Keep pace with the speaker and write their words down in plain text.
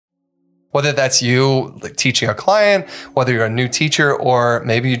Whether that's you like teaching a client, whether you're a new teacher, or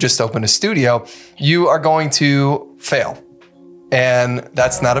maybe you just opened a studio, you are going to fail. And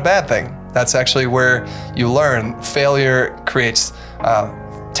that's not a bad thing. That's actually where you learn. Failure creates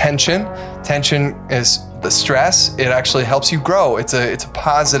tension. Tension is the stress. It actually helps you grow. It's a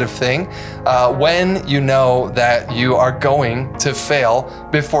positive thing when you know that you are going to fail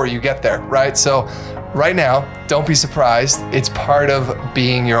before you get there, right? So right now, don't be surprised. It's part of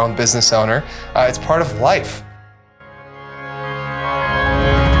being your own business owner. It's part of life.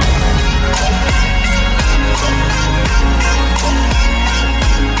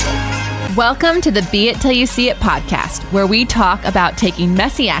 Welcome to the Be It Till You See It podcast, where we talk about taking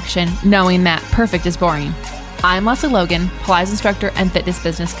messy action, knowing that perfect is boring. I'm Leslie Logan, Pilates instructor and fitness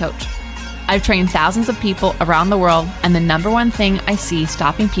business coach. I've trained thousands of people around the world, and the number one thing I see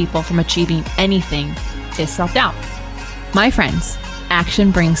stopping people from achieving anything is self-doubt. My friends,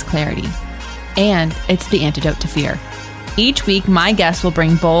 action brings clarity, and it's the antidote to fear. Each week, my guests will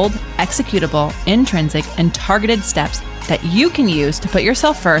bring bold, executable, intrinsic, and targeted steps that you can use to put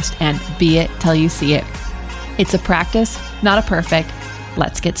yourself first and be it till you see it. It's a practice, not a perfect.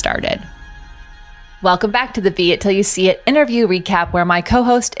 Let's get started. Welcome back to the Be It Till You See It interview recap, where my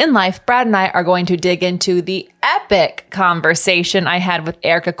co-host in life, Brad, and I are going to dig into the epic conversation I had with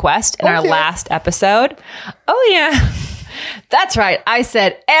Erica Quest in our last episode. Oh yeah, that's right. I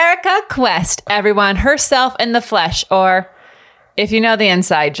said Erica Quest, everyone, herself in the flesh, or if you know the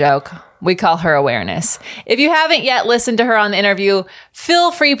inside joke, we call her awareness. If you haven't yet listened to her on the interview,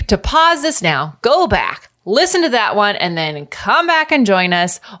 feel free to pause this now, go back, listen to that one, and then come back and join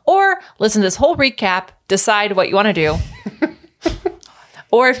us, or listen to this whole recap, decide what you want to do.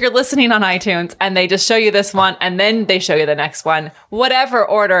 Or if you're listening on iTunes and they just show you this one and then they show you the next one, whatever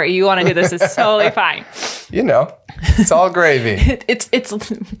order you want to do this is totally fine. You know, it's all gravy. It's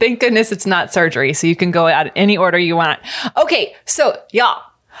thank goodness it's not surgery, so you can go out any order you want. Okay, so y'all,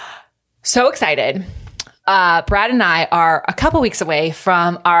 so excited. Brad and I are a couple weeks away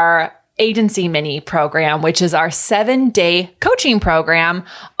from our Agency Mini program, which is our 7-day coaching program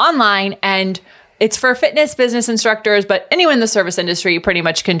online, and it's for fitness business instructors, but anyone in the service industry pretty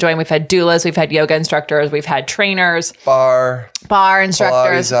much can join. We've had doulas, we've had yoga instructors, we've had trainers, bar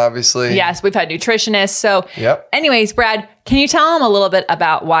instructors, Pilates, obviously. Yes, we've had nutritionists. So anyways, Brad, can you tell them a little bit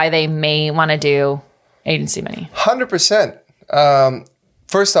about why they may want to do Agency Mini? 100%.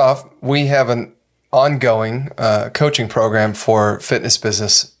 First off, we have an ongoing coaching program for fitness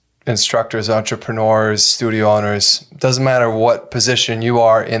business instructors, entrepreneurs, studio owners. Doesn't matter what position you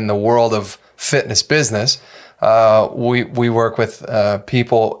are in the world of fitness business. We work with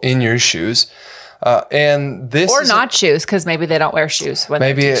people in your shoes. And this or not shoes, because maybe they don't wear shoes when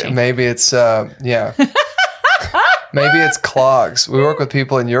maybe they're teaching. Maybe it's maybe it's clogs. We work with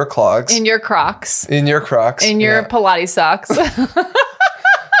people in your clogs. In your Crocs. In your Crocs. In your Pilates socks.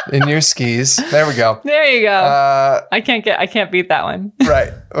 In your skis. There we go. There you go. I can't beat that one.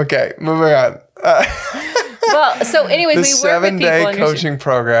 Right. Okay. Moving on. Well, so anyways, we work with people. The 7-day coaching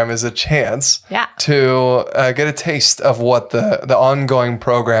program is a chance to get a taste of what the ongoing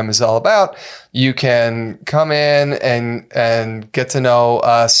program is all about. You can come in and get to know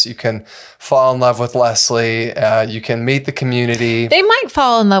us. You can fall in love with Leslie. You can meet the community. They might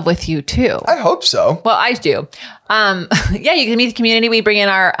fall in love with you too. I hope so. Well, I do. You can meet the community. We bring in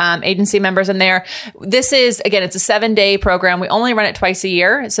our agency members in there. This is, again, it's a 7-day program. We only run it twice a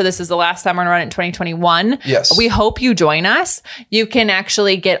year. So this is the last time we're going to run it in 2021. Yes. We hope you join us. You can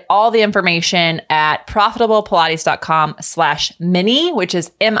actually get all the information at profitablepilates.com/mini, which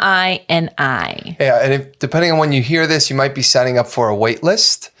is MINI. Yeah. And depending on when you hear this, you might be signing up for a wait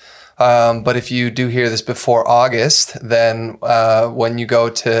list. But if you do hear this before August, then when you go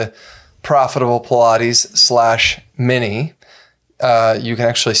to profitablepilates/mini, you can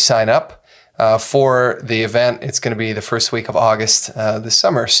actually sign up for the event. It's going to be the first week of August this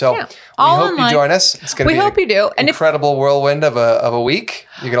summer. So we hope you join us. It's going to be an incredible whirlwind of a week.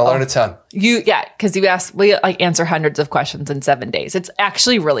 You're going to learn a ton. Because we answer hundreds of questions in 7 days. It's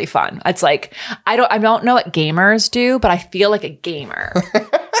actually really fun. It's like, I don't know what gamers do, but I feel like a gamer.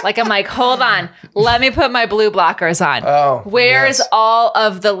 Like, I'm like, hold on, let me put my blue blockers on. Where's all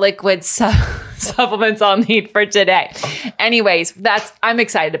of the liquid supplements I'll need for today? Anyways, I'm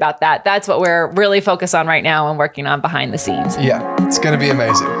excited about that. That's what we're really focused on right now and working on behind the scenes. Yeah, it's going to be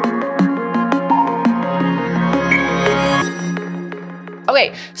amazing.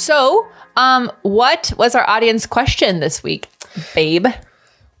 Okay, so what was our audience question this week, babe?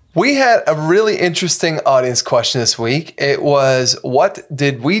 We had a really interesting audience question this week. It was, what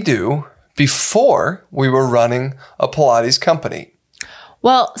did we do before we were running a Pilates company?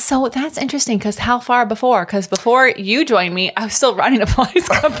 Well, so that's interesting because how far before? Because before you joined me, I was still running a Pilates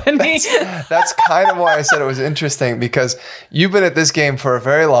company. That's kind of why I said it was interesting, because you've been at this game for a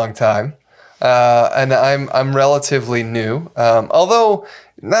very long time, and I'm relatively new, although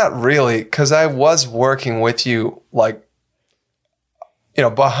not really, because I was working with you like,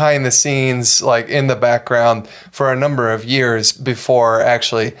 behind the scenes, like in the background for a number of years before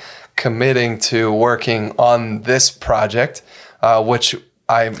actually committing to working on this project, which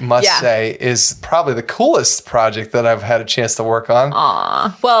I must say is probably the coolest project that I've had a chance to work on.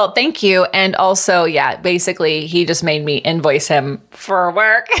 Aw. Well, thank you. And also, basically he just made me invoice him for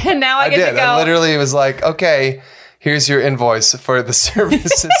work. And now I get to go. I literally was like, okay, here's your invoice for the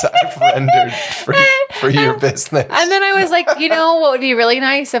services I've rendered for your business. And then I was like, what would be really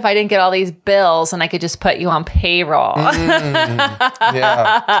nice if I didn't get all these bills and I could just put you on payroll.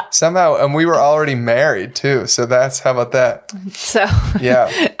 Yeah. Somehow, and we were already married too. So how about that? So,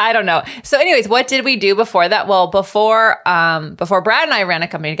 yeah. I don't know. So anyways, what did we do before that? Well, before Brad and I ran a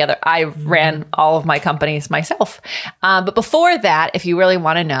company together, I ran all of my companies myself. But before that, if you really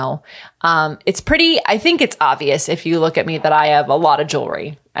want to know, I think it's obvious if you look at me that I have a lot of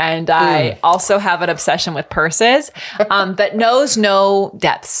jewelry. And I also have an obsession with purses that knows no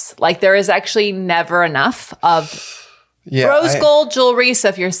depths. Like there is actually never enough of rose gold jewelry. So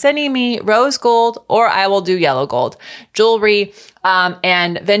if you're sending me rose gold, or I will do yellow gold jewelry,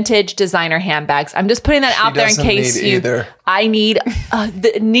 and vintage designer handbags. I'm just putting that out there in case I need,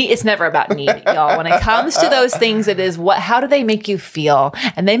 it's never about need, y'all. When it comes to those things, it is how do they make you feel?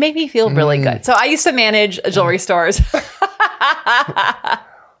 And they make me feel really good. So I used to manage jewelry stores.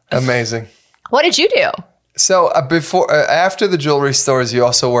 Amazing. What did you do? So after the jewelry stores, you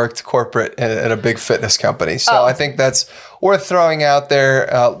also worked corporate at a big fitness company. So I think that's worth throwing out there.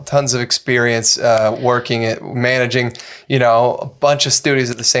 Tons of experience managing, a bunch of studios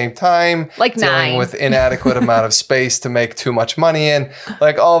at the same time. Like dealing 9. with inadequate amount of space to make too much money in.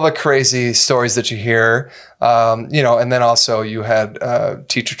 Like all the crazy stories that you hear. And then also you had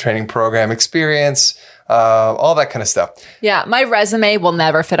teacher training program experience. All that kind of stuff. Yeah, my resume will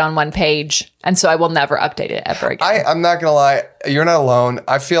never fit on one page, and so I will never update it ever again. I'm not going to lie. You're not alone.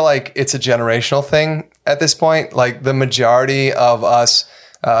 I feel like it's a generational thing at this point. Like the majority of us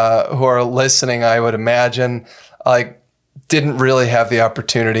who are listening, I would imagine, didn't really have the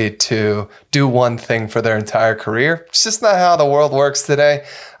opportunity to do one thing for their entire career. It's just not how the world works today.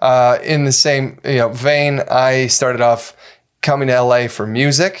 In the same vein, I started off coming to LA for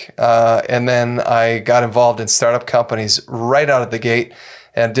music. And then I got involved in startup companies right out of the gate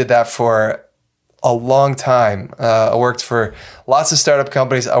and did that for a long time. I worked for lots of startup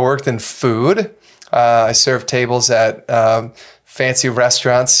companies. I worked in food. I served tables at fancy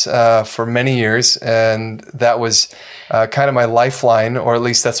restaurants for many years. And that was kind of my lifeline, or at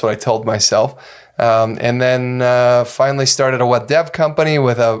least that's what I told myself. And then finally started a web dev company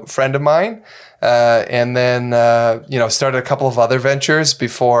with a friend of mine. And then, started a couple of other ventures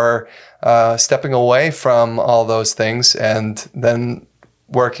before stepping away from all those things, and then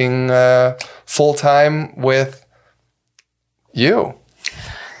working full time with you.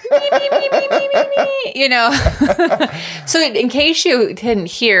 So in case you didn't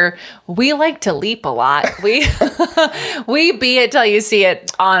hear, we like to leap a lot. We be it till you see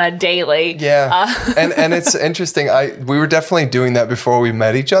it on a daily. Yeah. And it's interesting. We were definitely doing that before we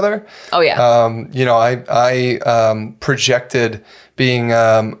met each other. Oh yeah. I projected being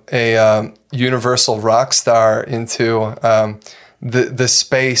a universal rock star into the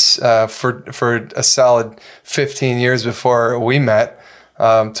space for a solid 15 years before we met.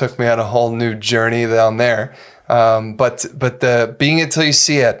 Took me on a whole new journey down there. But the being it till you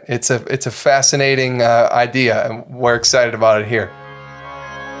see it, it's a fascinating idea, and we're excited about it here.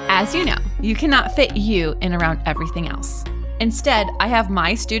 As you know, you cannot fit you in around everything else. Instead, I have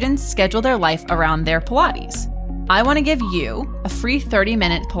my students schedule their life around their Pilates. I want to give you a free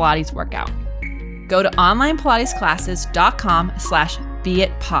 30-minute Pilates workout. Go to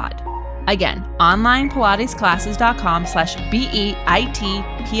onlinepilatesclasses.com/beitpod. Again,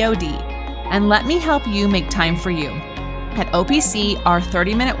 onlinepilatesclasses.com/BEITPOD. And let me help you make time for you. At OPC, our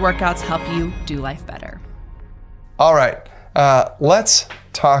 30-minute workouts help you do life better. All right. Let's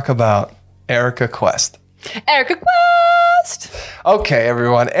talk about Erica Quest. Erica Quest! Okay,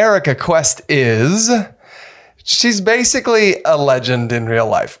 everyone. Erica Quest she's basically a legend in real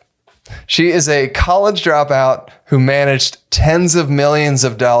life. She is a college dropout who managed tens of millions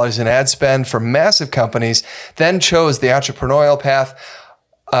of dollars in ad spend for massive companies, then chose the entrepreneurial path,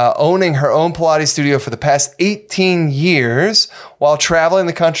 owning her own Pilates studio for the past 18 years while traveling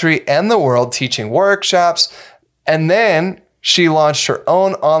the country and the world, teaching workshops, and then she launched her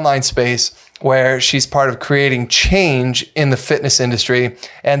own online space where she's part of creating change in the fitness industry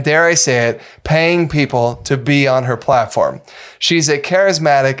and, dare I say it, paying people to be on her platform. She's a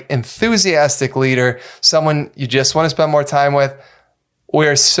charismatic, enthusiastic leader, someone you just want to spend more time with. We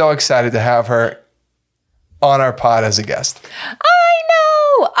are so excited to have her on our pod as a guest.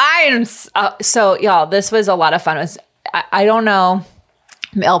 I am so y'all, this was a lot of fun. I don't know.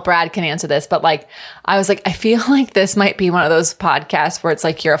 Brad can answer this, but like, I was like, I feel like this might be one of those podcasts where it's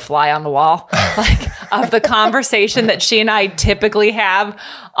like you're a fly on the wall, like of the conversation that she and I typically have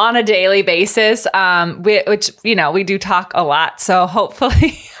on a daily basis, which, you know, we do talk a lot. So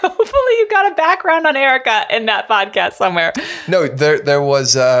hopefully you got a background on Erica in that podcast somewhere. No, there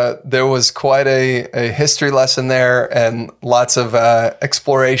was quite a history lesson there and lots of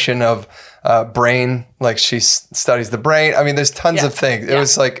exploration of brain, like she studies the brain. I mean, there's tons of things. It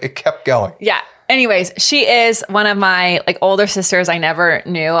was like, it kept going. Yeah. Anyways, she is one of my like older sisters I never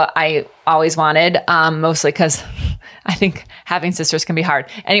knew I always wanted, mostly because I think having sisters can be hard.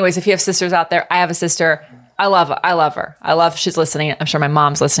 Anyways, if you have sisters out there, I have a sister. I love her. I love she's listening. I'm sure my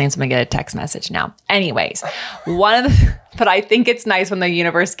mom's listening, so I'm gonna get a text message now. Anyways, but I think it's nice when the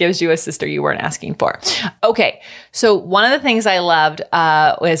universe gives you a sister you weren't asking for. Okay, so one of the things I loved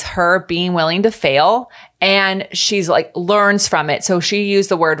was her being willing to fail, and she's like learns from it. So she used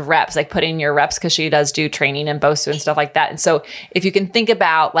the word reps, like put in your reps, because she does do training and BOSU and stuff like that. And so if you can think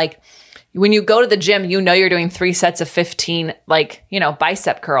about like, when you go to the gym, you know you're doing 3 sets of 15, like, you know,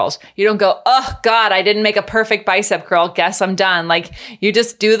 bicep curls. You don't go, oh, God, I didn't make a perfect bicep curl. Guess I'm done. Like, you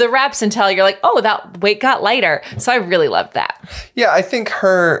just do the reps until you're like, oh, that weight got lighter. So I really loved that. Yeah, I think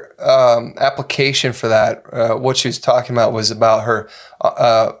her application for that, what she was talking about was about her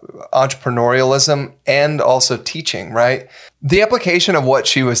entrepreneurialism and also teaching, right? The application of what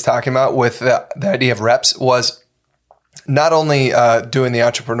she was talking about with the idea of reps was not only doing the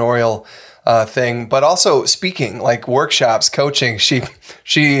entrepreneurial thing, but also speaking, like workshops, coaching. She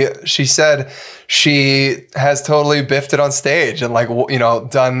said she has totally biffed it on stage and like, you know,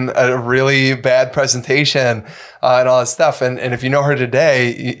 done a really bad presentation and all that stuff. And if you know her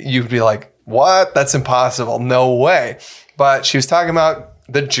today, you'd be like, what? That's impossible. No way. But she was talking about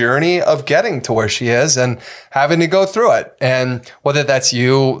the journey of getting to where she is and having to go through it. And whether that's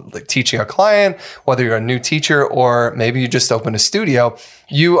you like teaching a client, whether you're a new teacher, or maybe you just opened a studio,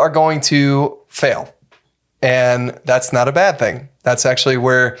 you are going to fail. And that's not a bad thing. That's actually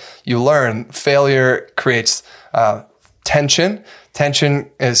where you learn. Failure creates tension. Tension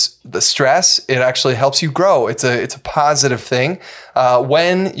is the stress. It actually helps you grow. It's a positive thing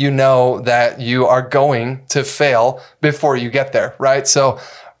when you know that you are going to fail before you get there, right? So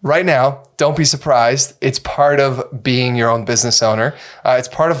right now, don't be surprised. It's part of being your own business owner. It's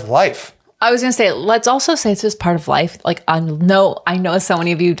part of life. I was going to say, let's also say it's just part of life. Like, I know so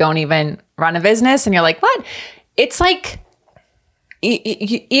many of you don't even run a business and you're like, what? It's like,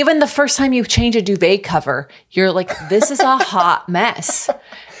 even the first time you change a duvet cover, you're like, this is a hot mess.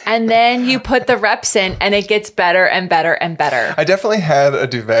 And then you put the reps in and it gets better and better and better. I definitely had a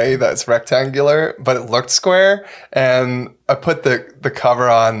duvet that's rectangular, but it looked square. And I put the cover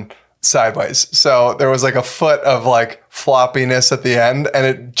on sideways. So there was like a foot of like floppiness at the end and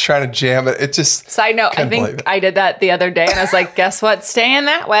it trying to jam it. It just Side note, I think I did that the other day and I was like, guess what? Staying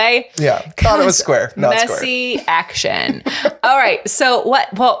that way. Yeah. Thought it was square. Not messy square. Action. All right. So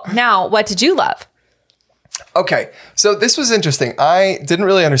what did you love? Okay. So this was interesting. I didn't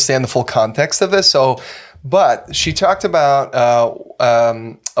really understand the full context of this. But she talked about,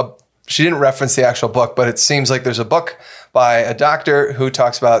 she didn't reference the actual book, but it seems like there's a book by a doctor who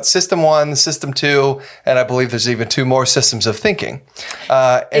talks about system 1, system 2, and I believe there's even 2 more systems of thinking.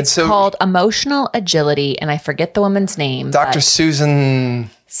 It's called Emotional Agility, and I forget the woman's name. Dr. Susan.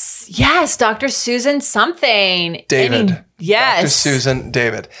 Yes, Dr. Susan something. David. Yes. Dr. Susan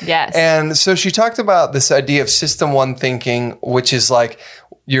David. Yes. And so she talked about this idea of system 1 thinking, which is like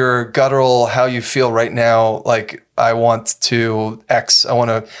your guttural, how you feel right now. Like, I want to X, I want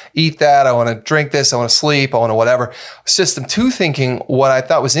to eat that, I want to drink this, I want to sleep, I want to whatever. System 2 thinking, what I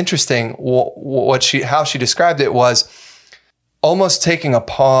thought was interesting, how she described it was almost taking a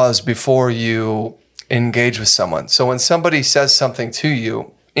pause before you engage with someone. So when somebody says something to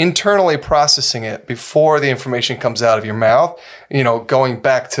you, internally processing it before the information comes out of your mouth, going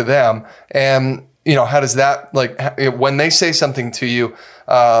back to them. And, how does that, like, when they say something to you,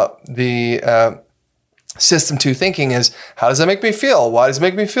 the system 2 thinking is, how does that make me feel? Why does it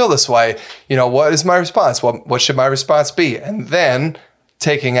make me feel this way? What is my response? What should my response be? And then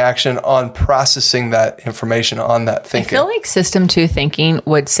taking action on processing that information on that thinking. I feel like system 2 thinking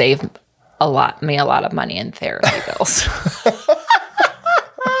would save a lot of money in therapy bills.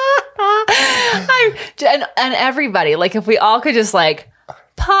 And everybody, like if we all could just like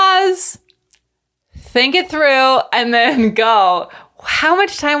pause, think it through, and then go, how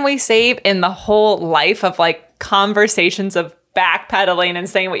much time we save in the whole life of like conversations of backpedaling and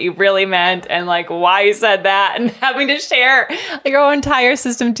saying what you really meant and like why you said that and having to share like your entire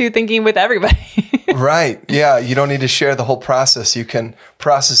system 2 thinking with everybody. Right. Yeah. You don't need to share the whole process. You can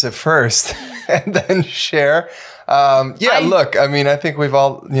process it first and then share. Look, I mean, I think we've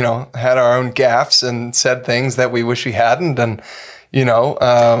all, had our own gaffes and said things that we wish we hadn't. And,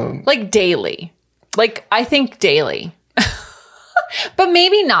 like daily, like I think daily. But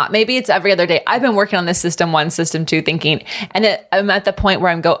maybe not. Maybe it's every other day. I've been working on this system 1, system 2 thinking. And I'm at the point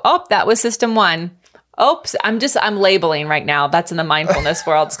where I'm that was system 1. Oops. I'm labeling right now. That's in the mindfulness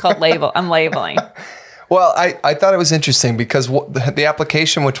world. It's called label. I'm labeling. Well, I thought it was interesting because the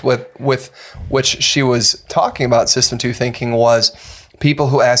application with which she was talking about system 2 thinking was people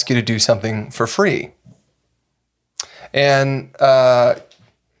who ask you to do something for free. And,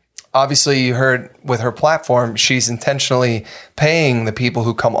 obviously, you heard with her platform, she's intentionally paying the people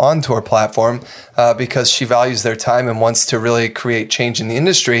who come onto her platform because she values their time and wants to really create change in the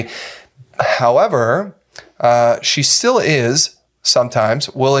industry. However, she still is sometimes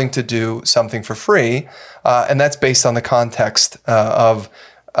willing to do something for free, and that's based on the context of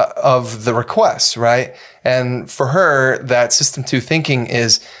the request, right? And for her, that system 2 thinking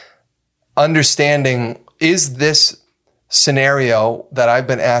is understanding, is this scenario that I've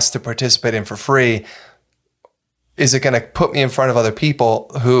been asked to participate in for free, is it going to put me in front of other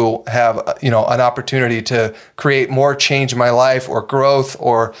people who have, an opportunity to create more change in my life or growth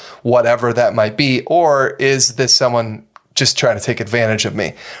or whatever that might be? Or is this someone just trying to take advantage of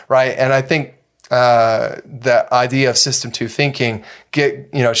me, right? And I think the idea of system 2 thinking,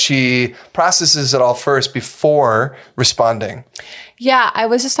 she processes it all first before responding. Yeah, I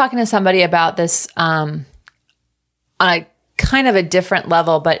was just talking to somebody about this on a kind of a different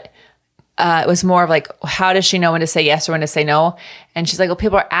level, but it was more of like, how does she know when to say yes or when to say no? And she's like, well,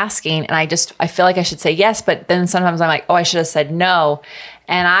 people are asking, and I feel like I should say yes, but then sometimes I'm like, oh, I should have said no.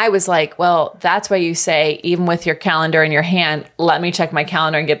 And I was like, well, that's why you say, even with your calendar in your hand, let me check my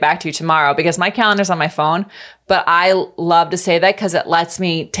calendar and get back to you tomorrow, because my calendar's on my phone. But I love to say that because it lets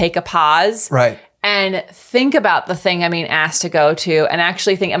me take a pause. Right. And think about the thing I'm being asked to go to and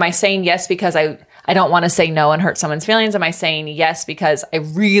actually think, am I saying yes because I don't want to say no and hurt someone's feelings? Am I saying yes because I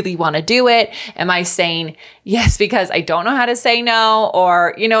really want to do it? Am I saying yes because I don't know how to say no?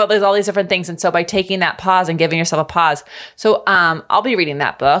 Or, there's all these different things. And so by taking that pause and giving yourself a pause. So I'll be reading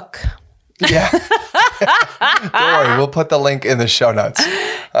that book. Yeah. Don't worry. We'll put the link in the show notes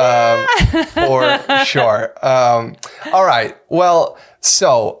for sure. All right. Well,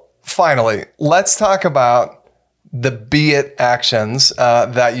 so finally, let's talk about the Be It actions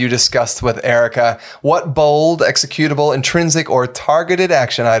that you discussed with Erica. What bold, executable, intrinsic, or targeted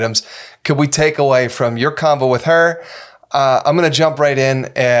action items could we take away from your convo with her? I'm going to jump right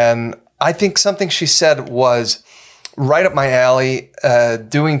in. And I think something she said was right up my alley,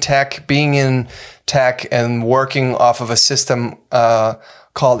 doing tech, being in tech and working off of a system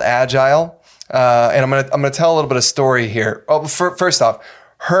called Agile. And I'm going to tell a little bit of story here. Oh, first off,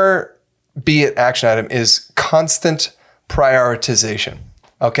 her Be It action item is constant prioritization.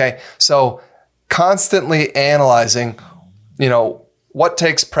 Okay. So constantly analyzing, what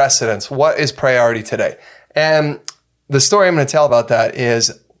takes precedence? What is priority today? And the story I'm going to tell about that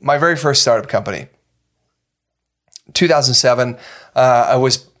is my very first startup company. 2007, I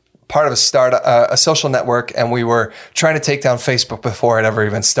was part of a social network, and we were trying to take down Facebook before it ever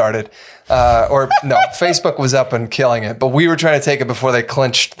even started. Facebook was up and killing it, but we were trying to take it before they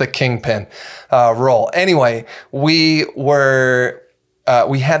clinched the kingpin role. Anyway, we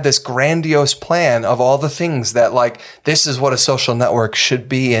had this grandiose plan of all the things that this is what a social network should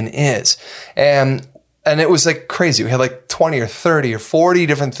be and is. And it was crazy. We had 20 or 30 or 40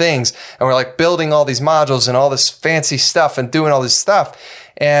 different things. And we're building all these modules and all this fancy stuff and doing all this stuff.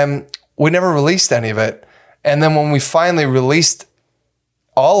 And we never released any of it. And then when we finally released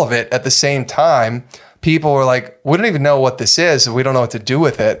all of it at the same time, people were like, we don't even know what this is. And we don't know what to do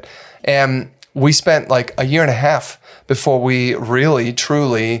with it. And we spent a year and a half before we really,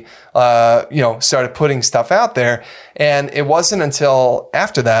 truly, started putting stuff out there. And it wasn't until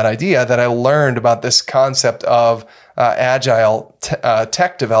after that idea that I learned about this concept of agile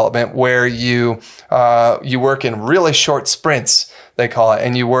tech development, where you work in really short sprints, they call it,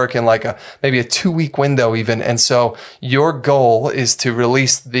 and you work in maybe a 2-week window even. And so your goal is to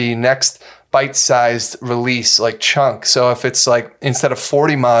release the next bite-sized release, like chunk. So if it's like instead of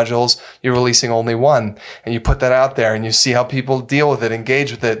 40 modules, you're releasing only one, and you put that out there and you see how people deal with it,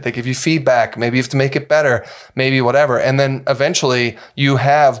 engage with it. They give you feedback. Maybe you have to make it better, maybe whatever. And then eventually you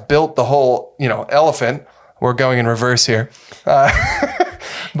have built the whole, elephant. We're going in reverse here.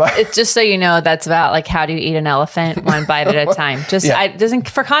 But it's just so you know, that's about like how do you eat an elephant one bite at a time. Doesn't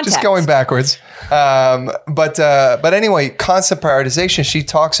for context. Just going backwards. But anyway, concept prioritization. She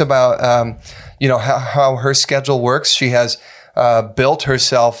talks about how her schedule works. She has built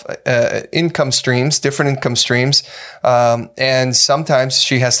herself different income streams, and sometimes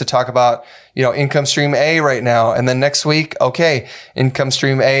she has to talk about income stream A right now, and then next week, okay, income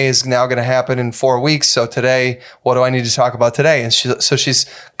stream A is now going to happen in 4 weeks. So today, what do I need to talk about today? And so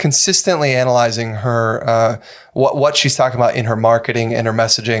she's consistently analyzing her what she's talking about in her marketing and her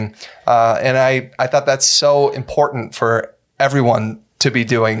messaging, and I thought that's so important for everyone to be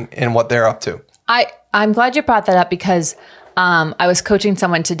doing in what they're up to. I'm glad you brought that up because I was coaching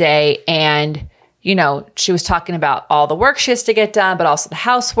someone today, and she was talking about all the work she has to get done, but also the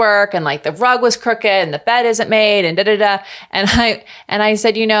housework, and like the rug was crooked and the bed isn't made and da-da-da. And I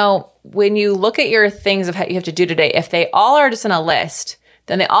said, when you look at your things of how you have to do today, if they all are just in a list,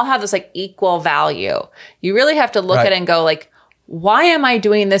 then they all have this like equal value. You really have to look at it and go like, why am I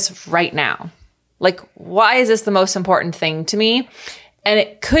doing this right now? Like, why is this the most important thing to me? And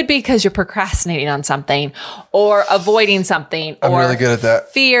it could be because you're procrastinating on something or avoiding something I'm or really good at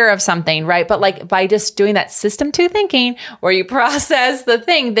that. Fear of something, right? But like by just doing that system 2 thinking where you process the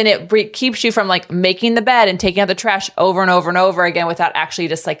thing, then it keeps you from like making the bed and taking out the trash over and over and over again without actually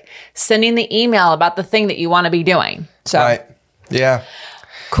just like sending the email about the thing that you want to be doing. So, right. Yeah.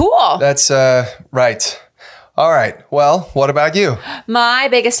 Cool. That's right. All right. Well, what about you? My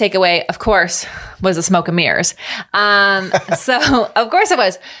biggest takeaway, of course, was the smoke and mirrors. So of course it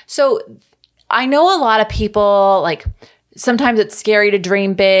was. So I know a lot of people, like sometimes it's scary to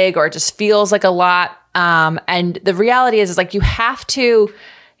dream big or it just feels like a lot. And the reality is like you have to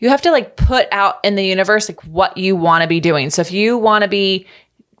like put out in the universe, like what you want to be doing. So if you want to be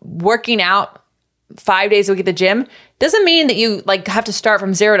working out 5 days a week at the gym, doesn't mean that you like have to start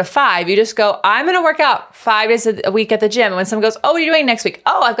from 0 to 5. You just go, I'm going to work out 5 days a week at the gym. And when someone goes, oh, what are you doing next week?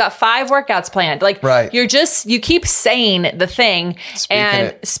 Oh, I've got 5 workouts planned. Like you keep saying the thing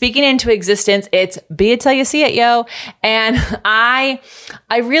speaking into existence. It's be it till you see it, yo. And I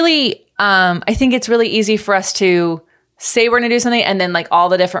really, I think it's really easy for us to say we're going to do something and then like all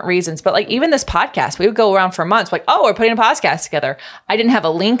the different reasons. But like even this podcast, we would go around for months like, oh, we're putting a podcast together. I didn't have a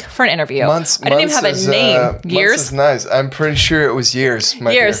link for an interview. I didn't even have a name. Years. Months is nice. I'm pretty sure it was years.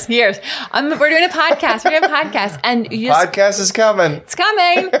 Years. We're doing a podcast. And podcast is coming. It's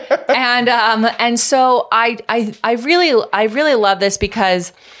coming. And so I really love this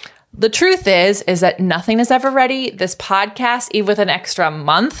because the truth is that nothing is ever ready. This podcast, even with an extra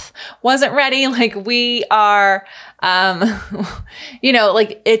month, wasn't ready. Like we are,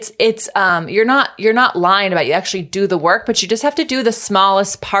 like it's you're not lying about it. You actually do the work, but you just have to do the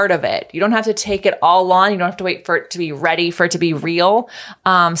smallest part of it. You don't have to take it all on. You don't have to wait for it to be ready, for it to be real.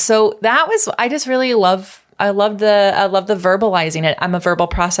 So that was, I love the verbalizing it. I'm a verbal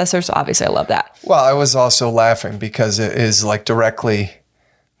processor, so obviously I love that. Well, I was also laughing because it is like directly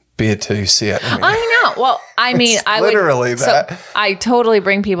be it till you see it. I know. Well, I mean, literally that. So I totally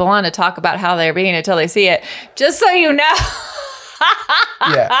bring people on to talk about how they're being until they see it, just so you know.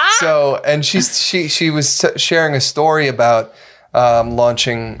 Yeah. So, and she was sharing a story about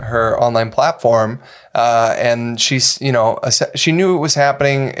launching her online platform, and she's she knew it was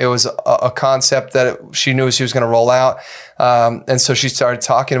happening. It was a concept that she knew she was going to roll out, and so she started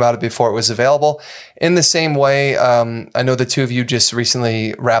talking about it before it was available. In the same way, I know the two of you just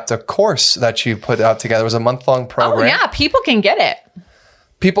recently wrapped a course that you put out together. It was a month-long program. Oh yeah, people can get it.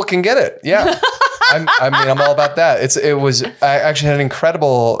 People can get it. Yeah. I'm all about that. I actually had an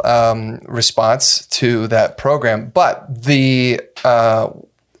incredible response to that program, but the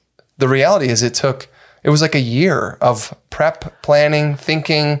reality is it was like a year of prep, planning,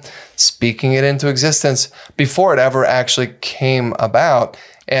 thinking, speaking it into existence before it ever actually came about.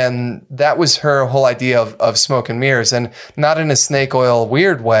 And that was her whole idea of smoke and mirrors, and not in a snake oil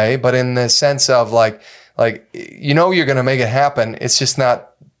weird way, but in the sense of like you're going to make it happen. It's just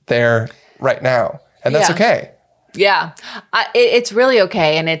not there right now. And that's okay. Yeah. It's really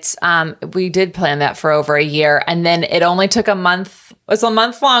okay. And it's, we did plan that for over a year, and then it only took a month. It was a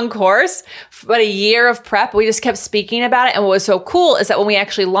month-long course, but a year of prep. We just kept speaking about it. And what was so cool is that when we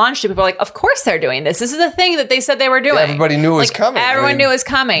actually launched it, people were like, of course they're doing this. This is the thing that they said they were doing. Yeah, everybody knew it was coming. Everyone knew it was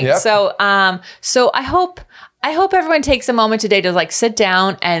coming. Yep. So I hope, I hope everyone takes a moment today to like sit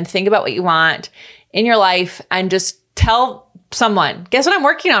down and think about what you want in your life and just tell someone, guess what I'm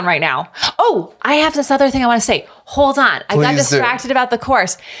working on right now? Oh, I have this other thing I want to say. Hold on. I got distracted about the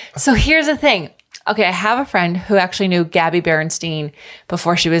course. So here's the thing. Okay, I have a friend who actually knew Gabby Bernstein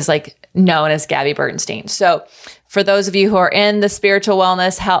before she was like known as Gabby Bernstein. So for those of you who are in the spiritual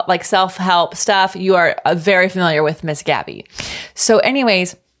wellness, help, like self-help stuff, you are very familiar with Miss Gabby. So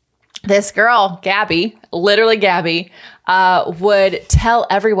anyways, this girl, Gabby, literally Gabby, would tell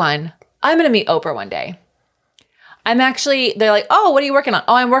everyone, I'm going to meet Oprah one day. They're like, oh, what are you working on?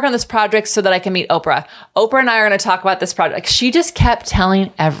 Oh, I'm working on this project so that I can meet Oprah. Oprah and I are going to talk about this project. Like, she just kept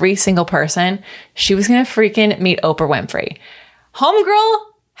telling every single person she was going to freaking meet Oprah Winfrey. Homegirl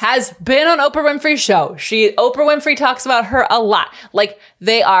has been on Oprah Winfrey's show. Oprah Winfrey talks about her a lot. Like,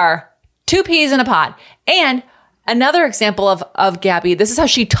 they are two peas in a pod. And another example of Gabby, this is how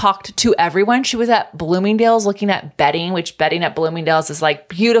she talked to everyone. She was at Bloomingdale's looking at bedding, which bedding at Bloomingdale's is like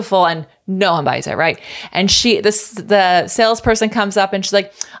beautiful and no one buys it, right? And the salesperson comes up and she's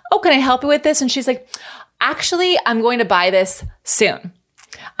like, oh, can I help you with this? And she's like, actually, I'm going to buy this soon.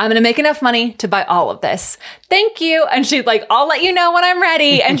 I'm going to make enough money to buy all of this. Thank you. And she'd like, I'll let you know when I'm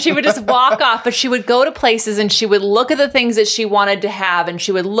ready. And she would just walk off, but she would go to places and she would look at the things that she wanted to have. And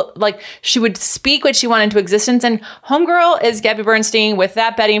she would she would speak what she wanted into existence. And homegirl is Gabby Bernstein with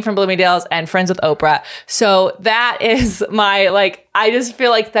that bedding from Bloomingdale's and friends with Oprah. So that is my, I just feel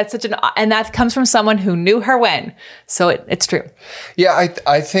like that's and that comes from someone who knew her when. So it's true. Yeah.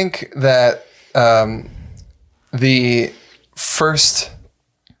 I think that, the first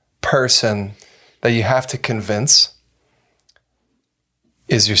person that you have to convince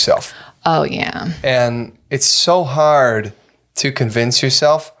is yourself. Oh, yeah. And it's so hard to convince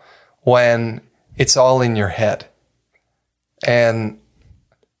yourself when it's all in your head. And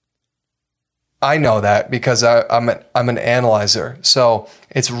I know that because I'm an analyzer. So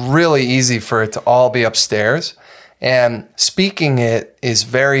it's really easy for it to all be upstairs. And speaking it is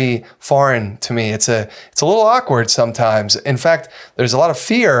very foreign to me. It's a little awkward sometimes. In fact, there's a lot of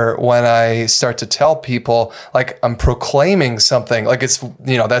fear when I start to tell people like I'm proclaiming something. Like it's,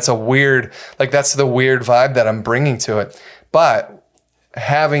 that's a weird, that's the weird vibe that I'm bringing to it. But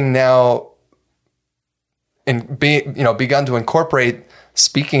having now begun to incorporate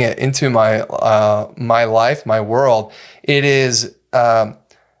speaking it into my my life, my world, it is.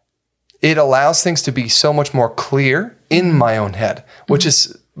 It allows things to be so much more clear in my own head, which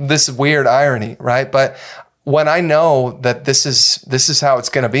is this weird irony, right? But when I know that this is how it's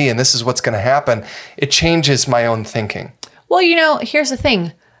going to be and this is what's going to happen, it changes my own thinking. Well, here's the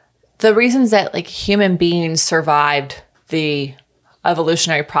thing. The reasons that human beings survived the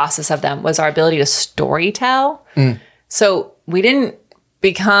evolutionary process of them was our ability to storytell. So we didn't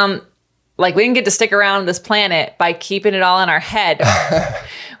become... we didn't get to stick around this planet by keeping it all in our head.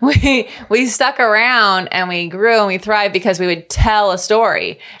 We stuck around and we grew and we thrived because we would tell a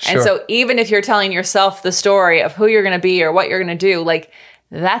story. Sure. And so even if you're telling yourself the story of who you're going to be or what you're going to do,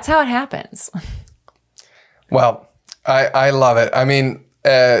 that's how it happens. Well, I love it. I mean,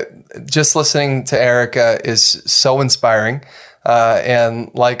 just listening to Erica is so inspiring. And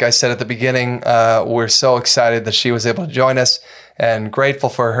like I said at the beginning, we're so excited that she was able to join us and grateful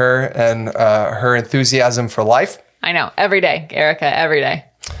for her and her enthusiasm for life. I know. Every day, Erica, every day.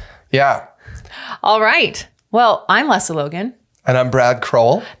 Yeah. All right. Well, I'm Leslie Logan. And I'm Brad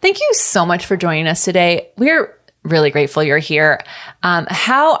Crowell. Thank you so much for joining us today. We're really grateful you're here.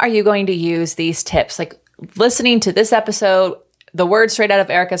 How are you going to use these tips? Listening to this episode, the words straight out of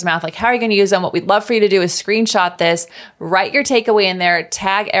Erica's mouth, how are you going to use them? What we'd love for you to do is screenshot this, write your takeaway in there,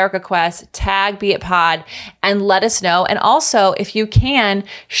 tag Erica Quest, tag Be It Pod, and let us know. And also, if you can,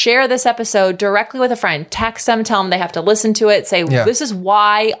 share this episode directly with a friend. Text them, tell them they have to listen to it. Say, This is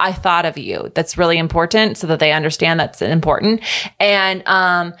why I thought of you. That's really important so that they understand that's important. And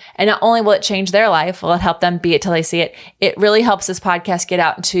not only will it change their life, will it help them be it till they see it, it really helps this podcast get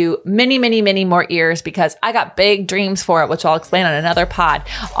out into many, many, many more ears because I got big dreams for it, which I'll explain on another pod.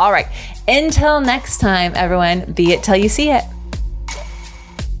 All right. Until next time, everyone, be it till you see it.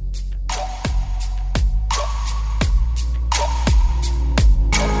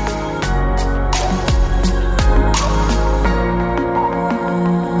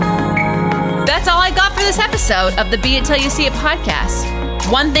 That's all I got for this episode of the Be It Till You See It podcast.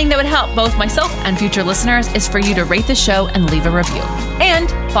 One thing that would help both myself and future listeners is for you to rate the show and leave a review. And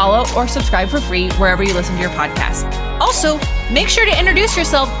follow or subscribe for free wherever you listen to your podcast. Also, make sure to introduce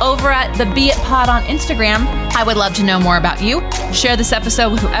yourself over at the Be It Pod on Instagram. I would love to know more about you. Share this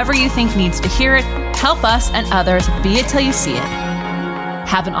episode with whoever you think needs to hear it. Help us and others be it till you see it.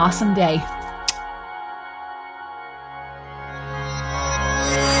 Have an awesome day.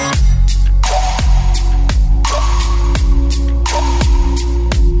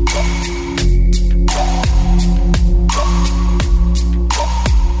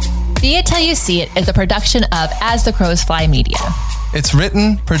 Be It Till You See It is a production of As the Crows Fly Media. It's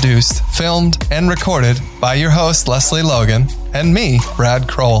written, produced, filmed, and recorded by your host, Leslie Logan, and me, Brad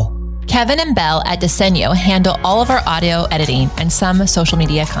Kroll. Kevin and Belle at Desenio handle all of our audio editing and some social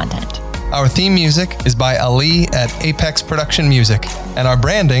media content. Our theme music is by Ali at Apex Production Music, and our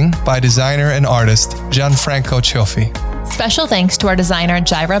branding by designer and artist Gianfranco Cioffi. Special thanks to our designer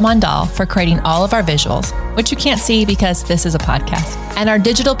Jaira Mondal for creating all of our visuals, which you can't see because this is a podcast, and our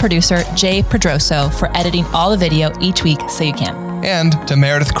digital producer Jay Pedroso for editing all the video each week so you can. And to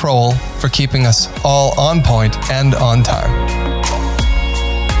Meredith Kroll for keeping us all on point and on time.